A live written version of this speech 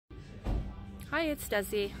Hi, it's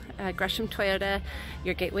Desi, Gresham Toyota,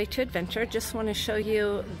 your gateway to adventure. Just want to show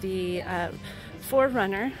you the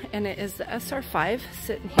 4Runner, and it is the SR5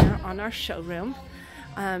 sitting here on our showroom.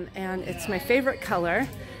 And it's my favorite color.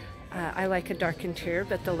 I like a dark interior,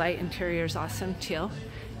 but the light interior is awesome too.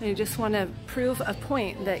 And I just want to prove a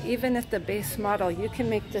point that even at the base model, you can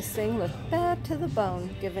make this thing look bad to the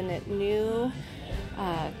bone, giving it new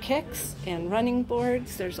kicks and running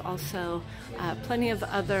boards. There's also plenty of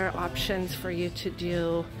other options for you to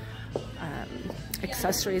do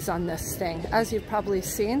accessories on this thing. As you've probably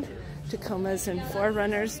seen, Tacomas and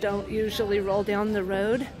 4Runners don't usually roll down the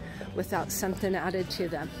road without something added to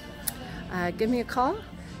them. Give me a call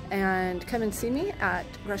and come and see me at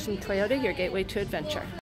Gresham Toyota, your gateway to adventure.